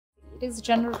It is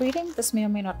general reading. This may or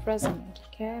may not resonate.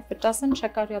 Okay, if it doesn't,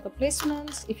 check out your other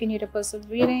placements. If you need a personal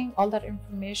reading, all that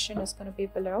information is going to be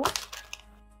below.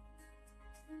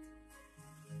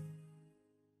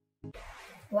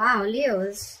 Wow,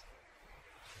 Leos.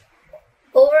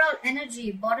 Overall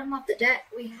energy, bottom of the deck,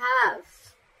 we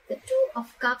have the Two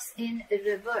of Cups in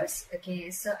reverse. Okay,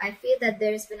 so I feel that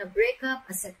there's been a breakup,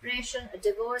 a separation, a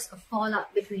divorce, a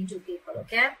fallout between two people.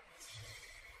 Okay,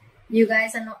 you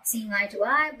guys are not seeing eye to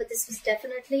eye, but this was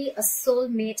definitely a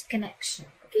soulmate connection.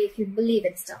 Okay, if you believe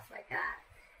in stuff like that.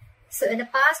 So in the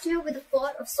past year, with the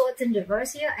Four of Swords in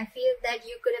reverse here, I feel that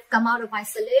you could have come out of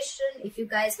isolation. If you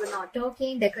guys were not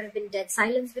talking, there could have been dead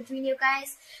silence between you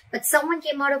guys. But someone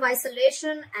came out of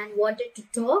isolation and wanted to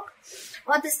talk.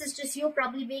 Or this is just you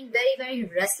probably being very, very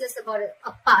restless about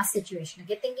a past situation.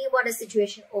 Okay, thinking about a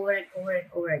situation over and over and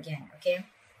over again. Okay.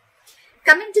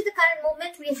 Coming to the current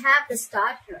moment, we have the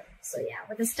Star here. So yeah,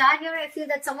 with the Star here, I feel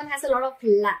that someone has a lot of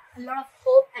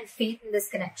hope and faith in this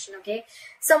connection. Okay,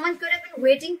 someone could have been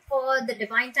waiting for the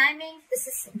divine timing.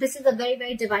 This is a very,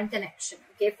 very divine connection.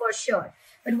 Okay, for sure.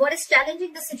 But what is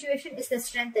challenging the situation is the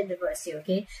Strength in reverse here.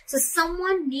 Okay, so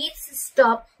someone needs to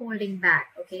stop holding back.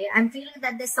 Okay, I'm feeling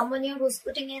that there's someone here who's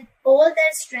putting in all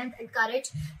their strength and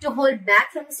courage to hold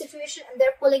back from the situation, and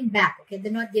they're pulling back. Okay,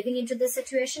 they're not giving into the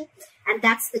situation, and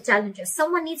that's the challenge.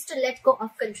 Someone needs to let go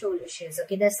of control issues.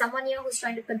 Okay, there's someone here who's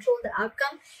trying to control the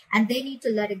outcome, and they need to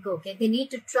let it go. Okay, they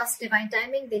need to trust divine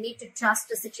timing. They need to trust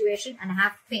the situation and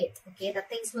have faith. Okay, that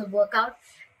things will work out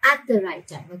at the right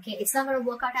time. Okay, it's not going to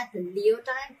work out at the Leo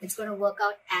time. It's going to work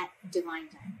out at divine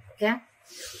time. Okay.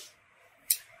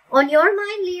 On your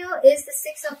mind, Leo, is the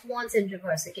Six of Wands in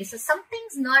reverse. Okay, so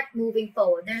something's not moving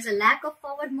forward. There's a lack of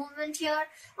forward movement here,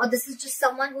 or this is just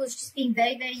someone who's just being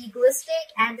very, very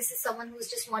egoistic, and this is someone who's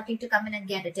just wanting to come in and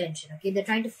get attention. Okay, they're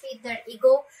trying to feed their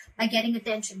ego by getting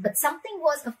attention, but something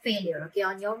was a failure. Okay,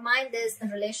 on your mind, there's a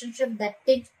relationship that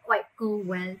didn't quite go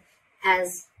well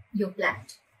as you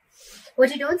planned. What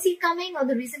you don't see coming, or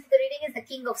the reason for the reading, is the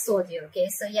King of Swords here. Okay,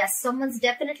 so yes, someone's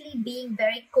definitely being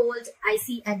very cold,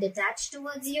 icy, and detached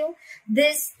towards you.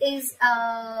 This is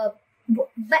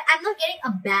but I'm not getting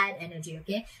a bad energy.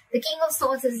 Okay, the King of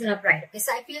Swords is upright. Okay,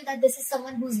 so I feel that this is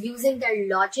someone who's using their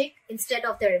logic instead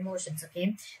of their emotions.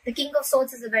 Okay, the King of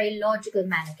Swords is a very logical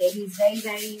man. Okay, he's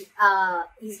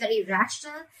very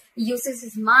rational. He uses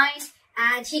his mind,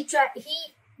 and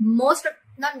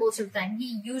not most of the time,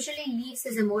 he usually leaves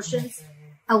his emotions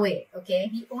away. Okay,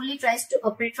 he only tries to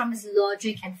operate from his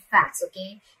logic and facts.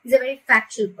 Okay, he's a very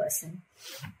factual person.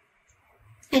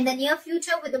 In the near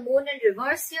future, with the Moon in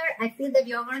reverse here, I feel that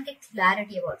you're going to get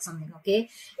clarity about something. Okay,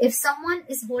 if someone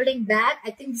is holding back, I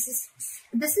think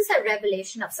this is a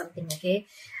revelation of something. Okay,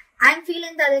 I'm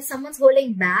feeling that if someone's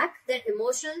holding back their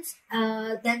emotions,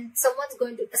 then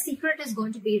a secret is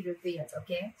going to be revealed.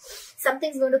 Okay,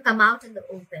 something's going to come out in the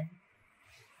open.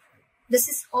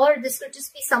 This could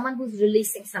just be someone who's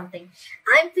releasing something.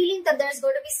 I'm feeling that there's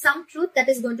going to be some truth that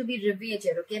is going to be revealed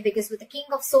here, okay? Because with the King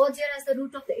of Swords here as the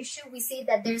root of the issue, we see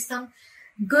that there's some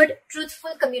good,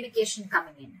 truthful communication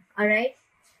coming in, all right?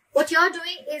 What you're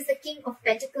doing is the King of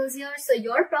Pentacles here. So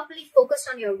you're properly focused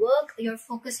on your work. You're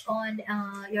focused on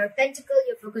your pentacle.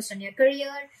 You're focused on your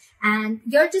career. And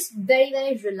you're just very,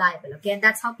 very reliable. Okay. And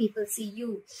that's how people see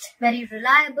you. Very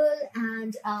reliable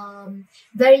and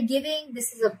very giving.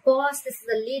 This is a boss. This is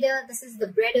a leader. This is the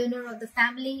breadwinner of the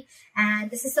family.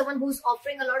 And this is someone who's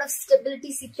offering a lot of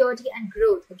stability, security, and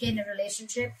growth. Okay. In a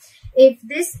relationship. If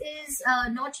this is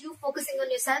not you focusing on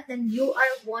yourself, then you are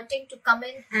wanting to come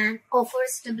in and offer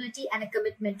stability and a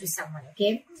commitment to someone.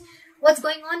 Okay, what's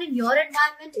going on in your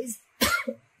environment is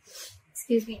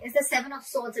excuse me, is the Seven of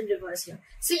Swords in reverse here.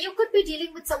 So you could be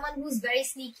dealing with someone who's very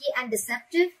sneaky and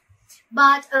deceptive,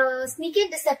 but sneaky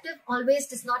and deceptive always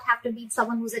does not have to be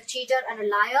someone who's a cheater and a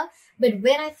liar. But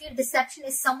where I feel deception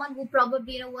is someone who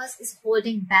probably is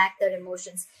holding back their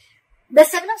emotions. The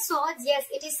Seven of Swords, yes,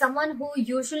 it is someone who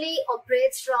usually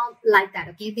operates from like that,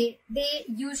 okay? They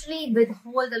usually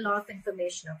withhold a lot of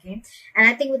information, okay? And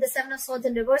I think with the Seven of Swords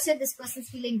in reverse here, this person's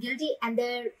feeling guilty, and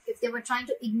if they were trying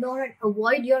to ignore and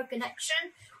avoid your connection,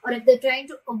 or if they're trying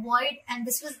to avoid, and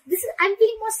I'm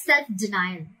feeling more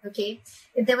self-denial, okay?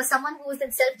 If there was someone who was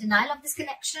in self-denial of this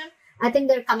connection, I think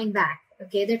they're coming back,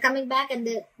 okay? They're coming back, and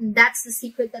that's the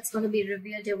secret that's going to be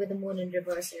revealed here with the Moon in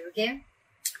reverse here, okay?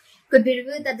 Could be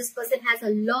revealed that this person has a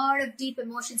lot of deep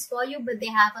emotions for you, but they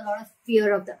have a lot of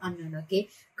fear of the unknown, okay?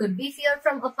 Could be fear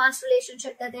from a past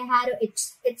relationship that they had.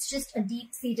 It's just a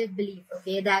deep-seated belief,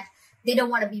 okay, that they don't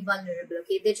want to be vulnerable,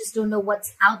 okay? They just don't know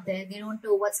what's out there. They don't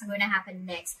know what's going to happen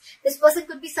next. This person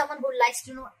could be someone who likes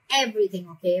to know everything,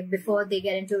 okay, before they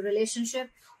get into a relationship.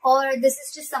 Or this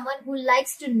is just someone who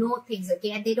likes to know things,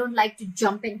 okay, and they don't like to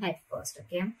jump in head first,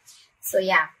 okay? So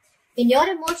yeah, in your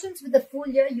emotions with the full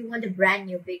year, you want a brand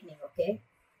new beginning, okay?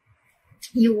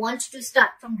 You want to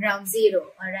start from ground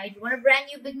zero, all right? You want a brand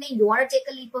new beginning. You want to take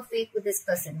a leap of faith with this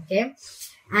person, okay?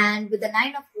 And with the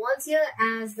 9 of Wands here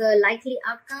as the likely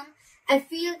outcome, I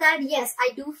feel that, yes, I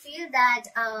do feel that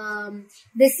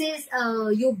this is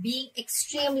you being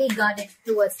extremely guarded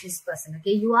towards this person,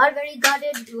 okay? You are very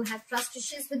guarded. You have trust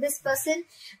issues with this person,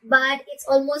 but it's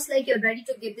almost like you're ready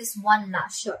to give this one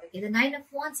last shot, okay? The 9 of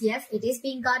Wands, yes, it is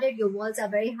being guarded. Your walls are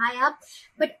very high up,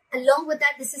 but along with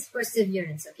that, this is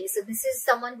perseverance, okay? So this is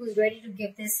someone who's ready to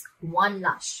give this one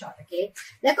last shot, okay?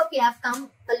 Like, okay, I've come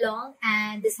along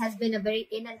and this has been a very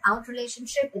in and out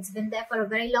relationship. It's been there for a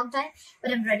very long time,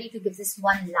 but I'm ready to give this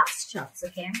one last chance,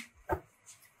 okay?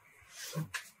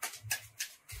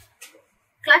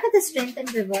 Clarify the strength in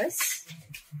reverse.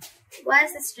 Why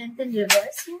is the strength in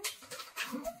reverse here?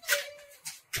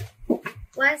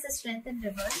 Why is the strength in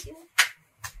reverse here?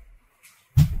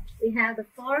 We have the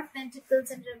 4 of Pentacles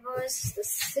in reverse, the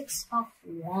 6 of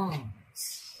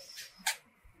Wands.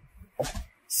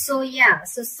 So yeah,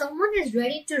 so someone is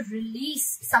ready to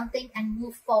release something and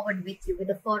move forward with you with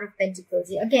the 4 of Pentacles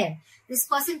here. Again, this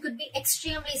person could be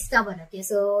extremely stubborn, okay?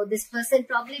 So this person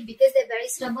probably, because they're very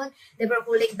stubborn, they were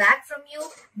holding back from you,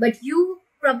 but you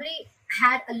probably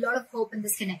had a lot of hope in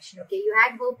this connection, okay? You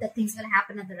had hope that things will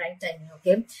happen at the right time,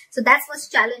 okay? So that's what's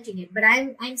challenging it. But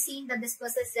I'm seeing that this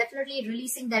person is definitely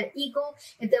releasing their ego.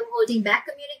 If they're holding back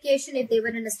communication, if they were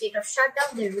in a state of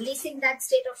shutdown, they're releasing that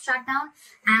state of shutdown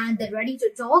and they're ready to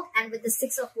talk. And with the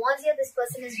 6 of Wands here, this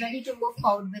person is ready to move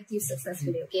forward with you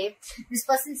successfully, okay? This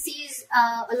person sees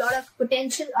a lot of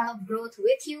potential, a lot of growth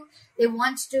with you. They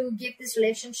want to give this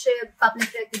relationship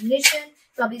public recognition.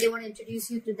 Probably they want to introduce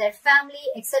you to their family,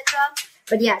 etc.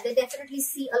 But yeah, they definitely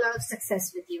see a lot of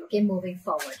success with you, okay, moving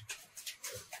forward.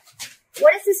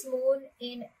 What is this moon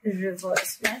in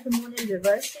reverse? Why is the moon in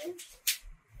reverse here?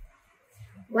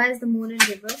 Why is the moon in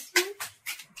reverse here?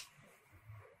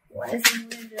 Why is the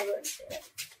moon in reverse here?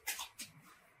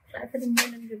 Try for the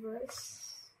moon in reverse.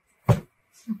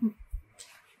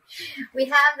 We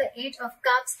have the 8 of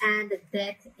Cups and the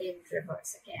Death in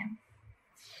reverse, okay?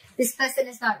 This person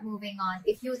is not moving on.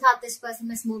 If you thought this person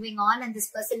was moving on and this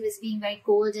person was being very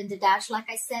cold and detached, like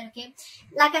I said, okay?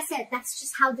 Like I said, that's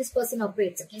just how this person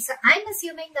operates, okay? So I'm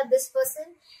assuming that this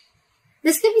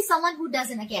could be someone who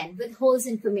doesn't, again, withholds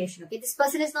information, okay? This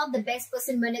person is not the best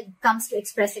person when it comes to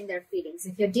expressing their feelings.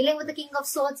 If you're dealing with the King of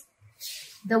Swords,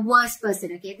 the worst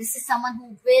person, okay? This is someone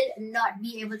who will not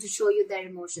be able to show you their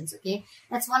emotions, okay?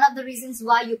 That's one of the reasons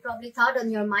why you probably thought on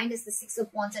your mind is the 6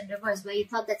 of Wands in reverse, where you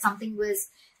thought that something was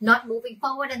not moving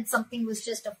forward and something was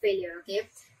just a failure, okay?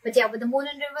 But yeah, with the moon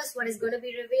in reverse, what is going to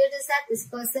be revealed is that this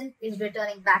person is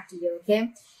returning back to you,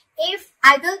 okay? If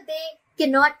either they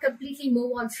cannot completely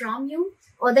move on from you,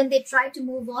 or then they tried to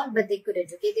move on, but they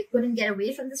couldn't, okay? They couldn't get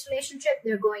away from this relationship.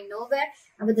 They're going nowhere.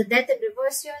 And with the Death in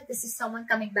reverse here, this is someone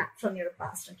coming back from your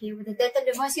past, okay? With the Death in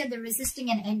reverse here, they're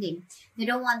resisting an ending. They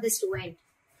don't want this to end.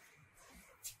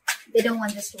 They don't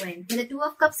want this to end. With the 2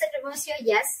 of Cups in reverse here,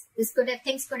 yes,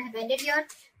 things could have ended here,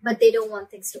 but they don't want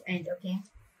things to end, okay?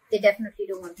 They definitely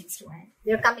don't want things to end.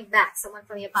 They're coming back. Someone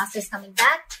from your past is coming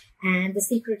back. And the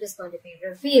secret is going to be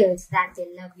revealed that they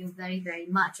love you very, very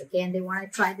much, okay? And they want to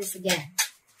try this again.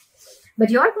 But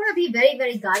you're going to be very,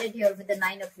 very guarded here with the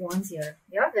 9 of Wands here.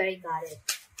 You're very guarded.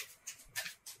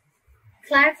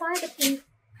 Clarify the King.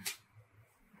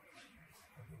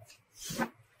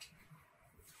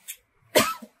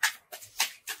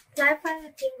 Clarify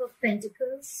the King of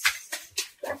Pentacles.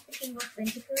 Clarify the King of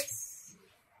Pentacles.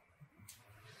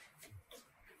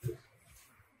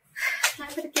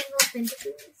 Clarify the King of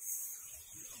Pentacles.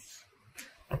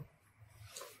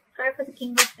 Clarify the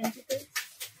King of Pentacles.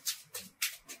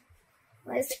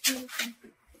 Why is the King of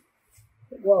Pentacles?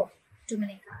 Whoa, too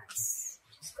many cards.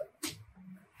 Just go.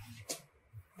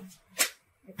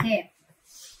 Okay.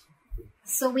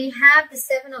 So we have the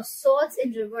 7 of Swords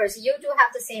in reverse. You two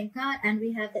have the same card and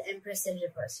we have the Empress in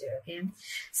reverse here, okay?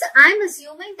 So I'm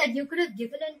assuming that you could have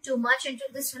given in too much into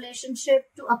this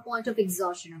relationship to a point of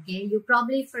exhaustion, okay? You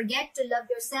probably forget to love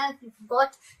yourself. You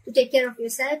forgot to take care of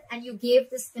yourself and you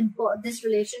gave this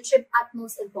relationship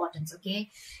utmost importance, okay?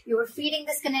 You were feeding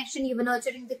this connection. You were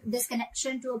nurturing this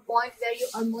connection to a point where you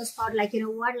almost thought like, you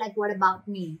know what? Like, what about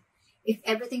me? If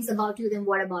everything's about you, then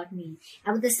what about me?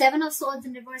 And with the 7 of Swords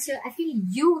in reverse here, I feel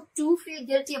you too feel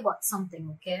guilty about something,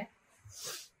 okay?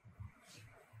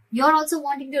 You're also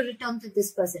wanting to return to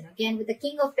this person. Okay, and with the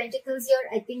King of Pentacles here,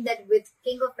 I think that with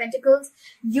King of Pentacles,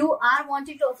 you are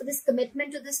wanting to offer this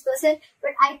commitment to this person.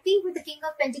 But I think with the King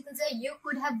of Pentacles here, you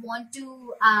could have want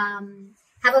to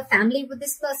have a family with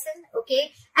this person.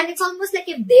 Okay, and it's almost like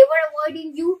if they were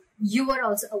avoiding you, you were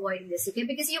also avoiding this. Okay,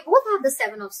 because you both have the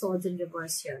Seven of Swords in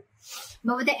reverse here.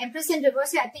 But with the Empress in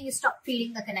reverse here, I think you stopped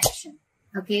feeling the connection.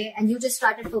 Okay, and you just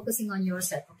started focusing on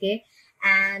yourself. Okay,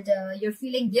 and you're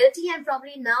feeling guilty, and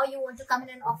probably now you want to come in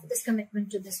and offer this commitment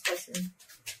to this person.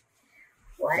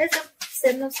 Why is the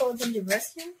Seven of Swords in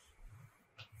reverse here?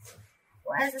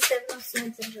 Why is the Seven of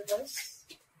Swords in reverse?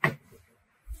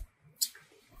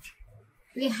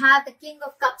 We have the King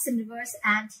of Cups in reverse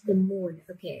and the Moon.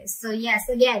 Okay, so yes,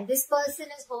 again, this person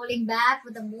is holding back.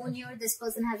 With the Moon here, this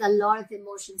person has a lot of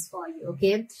emotions for you.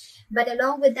 Okay, but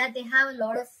along with that, they have a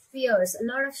lot of fears, a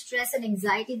lot of stress and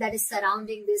anxiety that is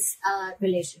surrounding this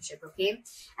relationship. Okay,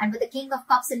 and with the King of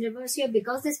Cups in reverse here,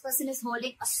 because this person is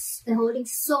holding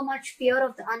so much fear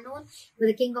of the unknown, with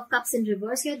the King of Cups in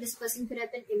reverse here, this person could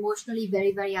have been emotionally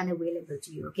very, very unavailable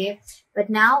to you. Okay, but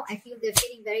now I feel they're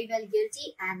feeling very, very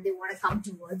guilty, and they want to come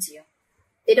towards you.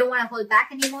 They don't want to hold back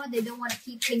anymore. They don't want to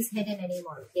keep things hidden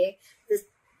anymore. Okay,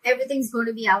 everything's going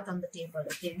to be out on the table.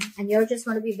 Okay, and you're just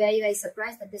going to be very, very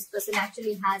surprised that this person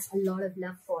actually has a lot of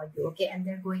love for you. Okay, and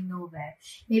they're going nowhere.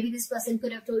 Maybe this person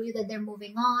could have told you that they're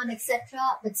moving on, etc.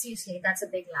 But seriously, that's a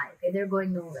big lie. Okay, they're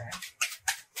going nowhere.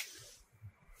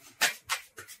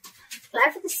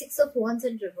 Apply for the Six of Wands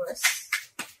in reverse.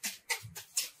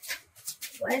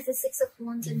 Why is the Six of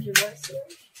Wands in reverse here?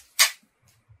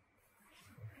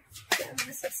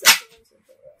 The Six of Wands in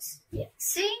reverse. Yeah,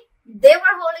 see? They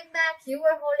were holding back, you were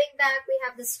holding back. We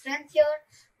have the Strength here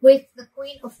with the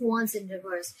Queen of Wands in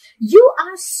reverse. You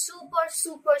are super,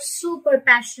 super, super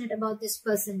passionate about this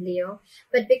person, Leo.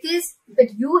 But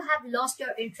you have lost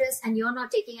your interest and you're not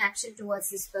taking action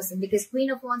towards this person. Because Queen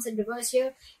of Wands in reverse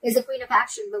here is the Queen of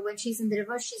Action. But when she's in the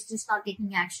reverse, she's just not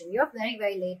taking action. You're very,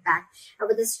 very laid back. And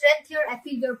with the Strength here, I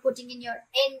feel you're putting in your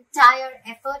entire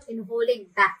effort in holding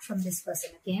back from this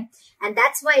person. Okay, and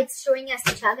that's why it's showing as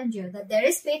the challenge here, that there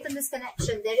is faith in this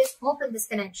connection, there is hope in this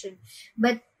connection,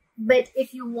 but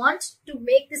if you want to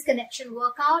make this connection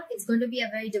work out, it's going to be a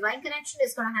very divine connection.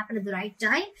 It's going to happen at the right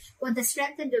time. With the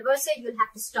Strength in reverse, you'll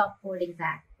have to stop holding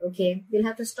back. Okay, you'll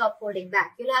have to stop holding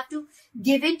back. You'll have to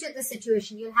give in to the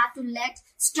situation. You'll have to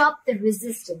stop the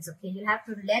resistance. Okay, you'll have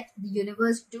to let the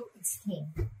universe do its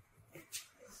thing.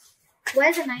 Why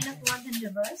is the Nine of Wands in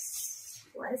reverse?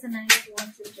 Why is the Nine of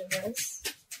Wands in reverse?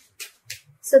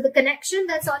 So the connection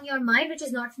that's on your mind, which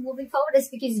is not moving forward, is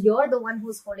because you're the one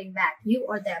who's holding back. You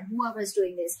or them, whoever is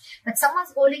doing this. But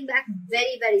someone's holding back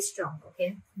very, very strong.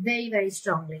 Okay, very, very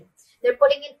strongly. They're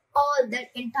putting in all their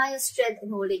entire strength in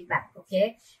holding back.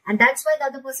 Okay, and that's why the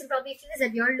other person probably feels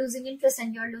that you're losing interest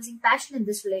and you're losing passion in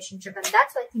this relationship, and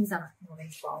that's why things are not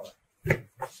moving forward.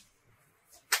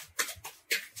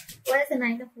 What is the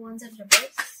Nine of Wands in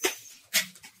reverse?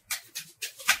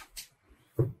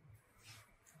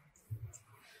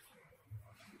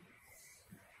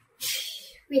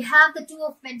 We have the Two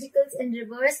of Pentacles in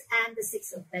reverse and the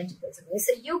Six of Pentacles. Okay,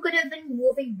 so you could have been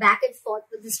moving back and forth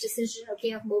with this decision,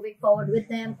 okay, of moving forward with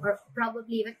them, or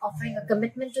probably even offering a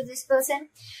commitment to this person.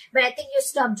 But I think you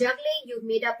stopped juggling, you've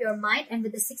made up your mind, and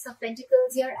with the Six of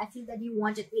Pentacles here, I feel that you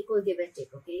want an equal give and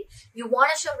take, okay? You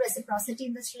want to show reciprocity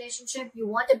in this relationship, you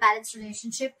want a balanced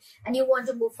relationship, and you want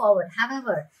to move forward.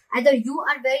 However, either you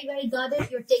are very, very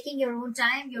guarded, you're taking your own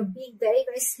time, you're being very,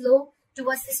 very slow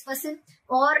towards this person,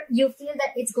 or you feel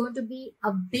that it's going to be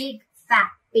a big fat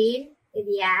pain in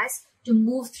the ass to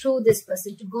move through this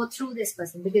person, to go through this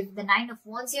person. Because the Nine of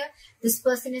Wands here, this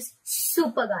person is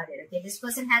super guarded. Okay, this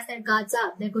person has their guards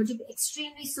up. They're going to be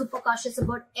extremely super cautious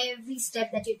about every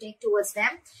step that you take towards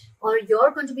them, or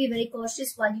you're going to be very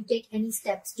cautious while you take any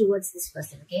steps towards this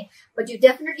person. Okay, but you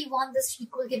definitely want this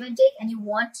equal give and take, and you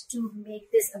want to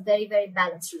make this a very, very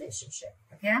balanced relationship.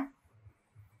 Okay.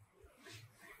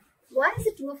 Why is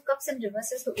the Two of Cups in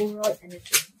reverse as the overall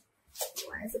energy?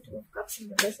 Why is the Two of Cups in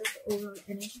reverse as the overall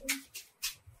energy?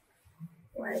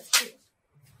 Why is it?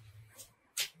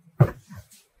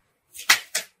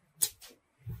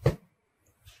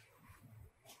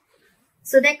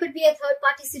 So there could be a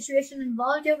third-party situation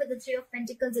involved here with the Three of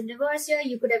Pentacles in reverse here.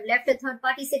 You could have left a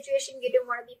third-party situation. You don't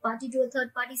want to be party to a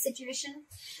third-party situation.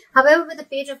 However, with the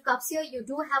Page of Cups here, you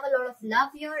do have a lot of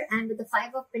love here. And with the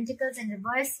Five of Pentacles in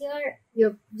reverse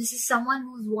here, this is someone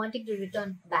who's wanting to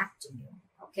return back to you.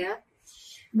 Okay?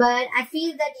 But I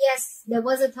feel that, yes, there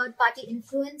was a third-party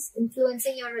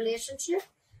influencing your relationship.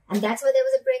 And that's why there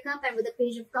was a breakup. And with the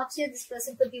Page of Cups here, this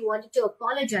person could be wanting to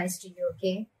apologize to you,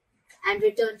 okay? and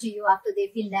return to you after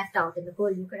they feel left out in the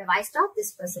cold. You could have iced out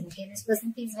this person, okay? This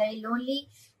person feels very lonely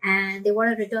and they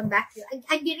want to return back to you.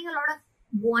 I'm getting a lot of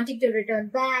wanting to return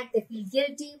back. They feel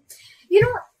guilty. You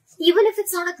know, even if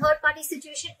it's not a third party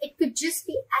situation, it could just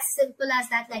be as simple as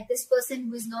that, like this person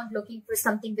who is not looking for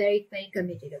something very, very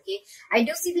committed, okay? I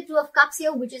do see the Two of Cups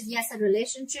here, which is, yes, a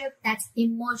relationship. That's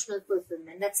emotional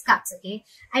fulfillment. That's Cups, okay?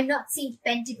 I'm not seeing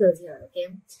Pentacles here,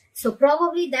 okay? So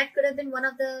probably that could have been one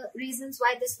of the reasons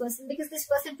why this person, because this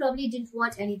person probably didn't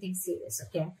want anything serious,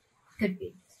 okay? Could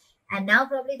be. And now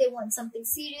probably they want something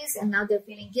serious, and now they're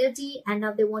feeling guilty, and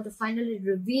now they want to finally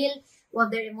reveal what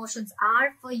their emotions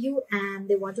are for you, and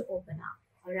they want to open up.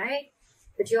 All right,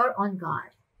 but you're on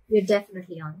guard. You're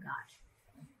definitely on guard.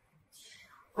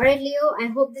 All right, Leo, I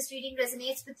hope this reading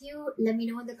resonates with you. Let me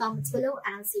know in the comments below,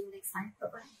 and I'll see you next time. Bye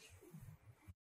bye.